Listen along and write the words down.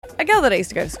a girl that I used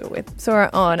to go to school with, saw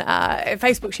her on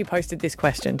Facebook. She posted this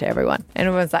question to everyone, and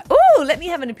everyone's like, "Oh, let me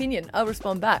have an opinion. I'll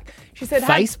respond back." She said,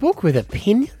 Facebook with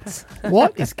opinions?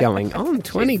 What is going on?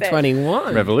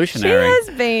 2021. Revolutionary. She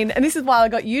has been, and this is why I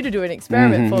got you to do an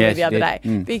experiment for me yes, the other you day,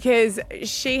 did. because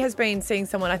she has been seeing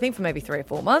someone, I think, for maybe 3 or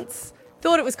 4 months.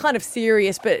 Thought it was kind of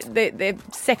serious, but their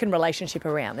second relationship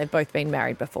around. They've both been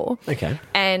married before. Okay.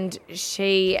 And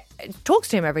she talks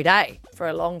to him every day for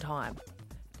a long time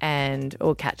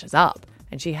or catches up.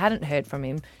 And she hadn't heard from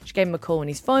him. She gave him a call and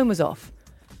his phone was off.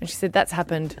 And she said, that's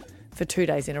happened for 2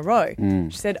 days in a row.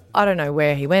 She said, I don't know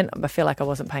where he went. I feel like I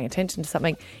wasn't paying attention to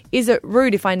something. Is it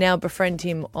rude if I now befriend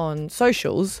him on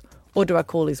socials, or do I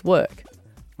call his work?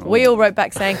 We all wrote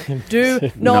back saying, do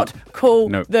not call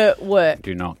the work.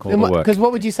 Do not call the work. Because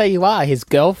what would you say you are? His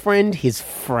girlfriend? His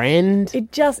friend?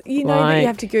 It just, that you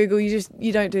have to Google,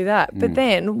 you don't do that. But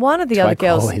then one of the other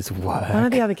call girls, his work? one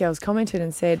of the other girls commented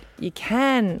and said, you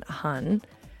can, hun,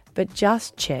 but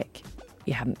just check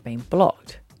you haven't been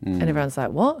blocked. And everyone's like,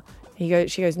 what? She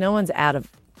goes, no one's out of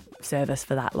service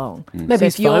for that long. Maybe So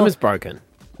his if you're- phone was broken.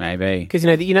 Maybe. Because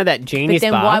you know that But Genius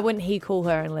then bar? why wouldn't he call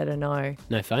her and let her know?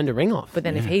 No phone to ring off. But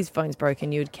then if his phone's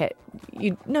broken, you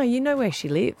know where she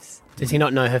lives. Does he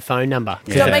not know her phone number?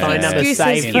 Because Stop her making phone number's excuses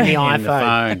saved for in the him. iPhone. In the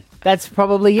phone. That's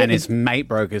probably it. And his mate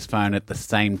broke his phone at the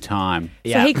same time.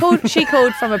 Yeah. So she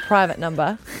called from a private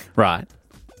number. Right.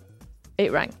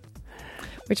 It rang.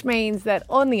 Which means that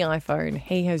on the iPhone,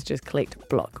 he has just clicked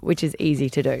block, which is easy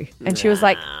to do. And she was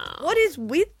like, what is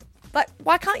with,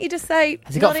 why can't you just say,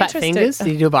 Has he got not fat interested? fingers? Did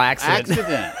he do it by accident?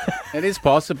 Accident. It is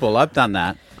possible. I've done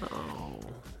that.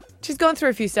 She's gone through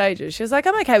a few stages. She was like,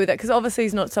 I'm okay with that because obviously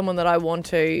he's not someone that I want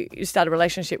to start a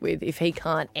relationship with if he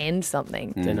can't end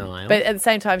something. Denial. But at the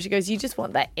same time, she goes, you just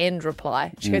want that end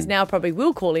reply. She goes, now I probably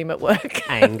will call him at work.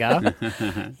 Anger.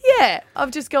 Yeah,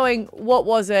 of just going, what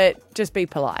was it? Just be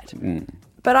polite.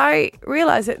 But I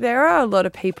realise that there are a lot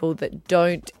of people that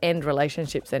don't end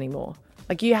relationships anymore.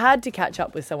 Like you had to catch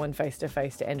up with someone face to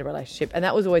face to end a relationship, and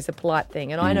that was always a polite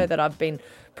thing. And I know that I've been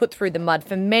put through the mud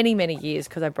for many, many years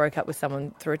because I broke up with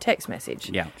someone through a text message.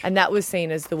 Yeah. And that was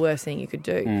seen as the worst thing you could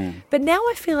do. But now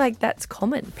I feel like that's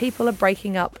common. People are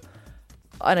breaking up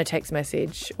on a text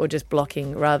message or just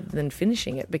blocking rather than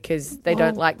finishing it because they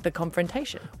don't like the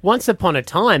confrontation. Once upon a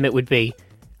time, it would be,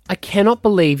 I cannot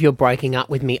believe you're breaking up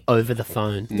with me over the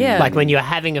phone. Yeah. Like when you're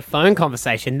having a phone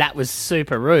conversation, that was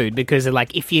super rude because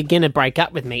like if you're going to break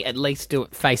up with me, at least do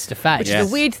it face to face. Which is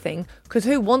a weird thing because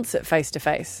who wants it face to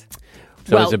face?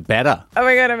 So Well- is it better? Oh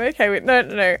my God, I'm okay with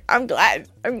no. I'm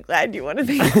glad you wanted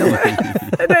these. No,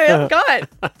 I'm glad.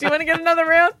 Do you want to get another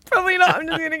round? Probably not. I'm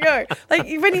just going to go. Like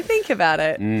when you think about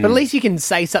it, But at least you can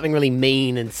say something really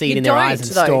mean and see it you in their don't, eyes and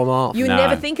though. storm off. You No.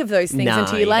 never think of those things No,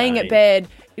 until you're you laying don't. at bed,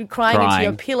 you're crying into Crying.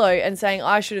 your pillow and saying,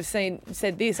 I should have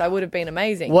said this. I would have been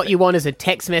amazing. What you want is a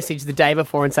text message the day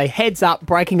before and say, heads up,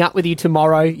 breaking up with you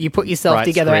tomorrow. You put yourself Right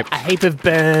together script. a heap of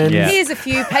burns. Yeah. Here's a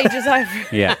few pages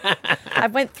Yeah. I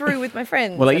went through with my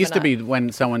friends. Well, it used to overnight. be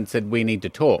when someone said, we need to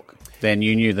talk, then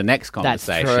you knew the next That's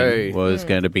conversation true. was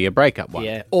going to be a breakup one.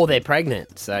 Yeah. Or they're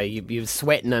pregnant, so you're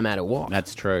sweating no matter what.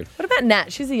 That's true. What about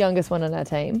Nat? She's the youngest one on our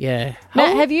team. Yeah.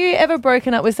 Nat, have you ever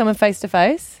broken up with someone face to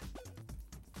face?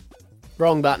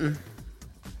 Wrong button.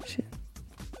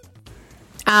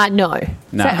 No.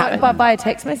 No. So, by a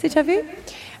text message, have you?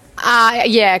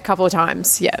 Yeah, a couple of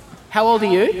times. Yeah. How old are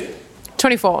you?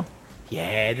 24.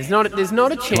 Yeah, there's not a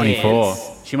chance. 24.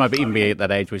 She might even be at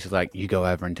that age where she's like, you go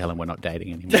over and tell him we're not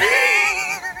dating anymore.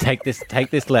 Take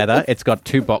this letter. It's got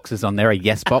 2 boxes on there, a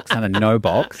yes box and a no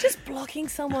box. Just blocking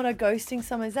someone or ghosting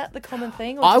someone, is that the common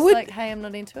thing? Or I just would- like, hey, I'm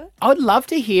not into it? I would love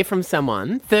to hear from someone.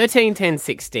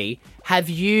 131060. Have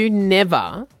you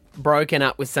never broken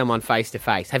up with someone face to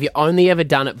face? Have you only ever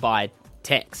done it by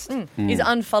text? He's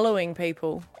unfollowing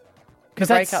people. Because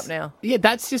break up now. Yeah,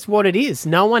 that's just what it is.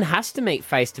 No one has to meet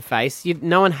face to face.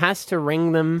 No one has to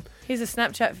ring them. Here's a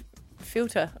Snapchat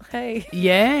filter. Hey.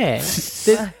 Yeah.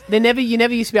 You never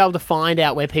used to be able to find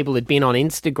out where people had been on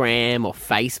Instagram or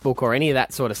Facebook or any of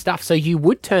that sort of stuff. So you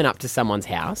would turn up to someone's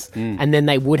house and then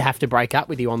they would have to break up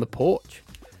with you on the porch.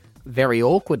 Very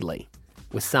awkwardly.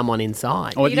 With someone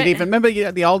inside. Or You you'd don't- even remember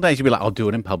the old days. You'd be like, "I'll do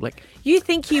it in public." You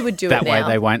think you would do That it way,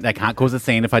 now. they can't cause a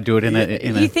scene if I do it in a.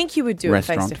 You think you would do it face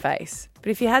restaurant. to face.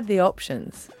 But if you had the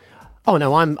options. Oh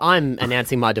no, I'm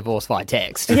announcing my divorce via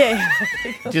text. Yeah.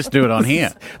 Just do it on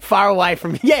here. Far away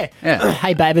from Yeah.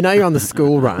 Hey babe, I know you're on the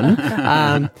school run.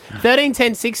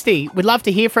 131060. We'd love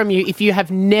to hear from you if you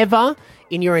have never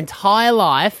in your entire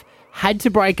life had to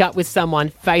break up with someone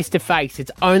face to face.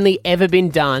 It's only ever been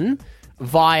done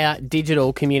via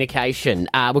digital communication.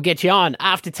 We'll get you on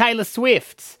after Taylor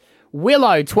Swift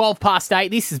Willow, 12 past 8.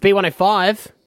 This is B105.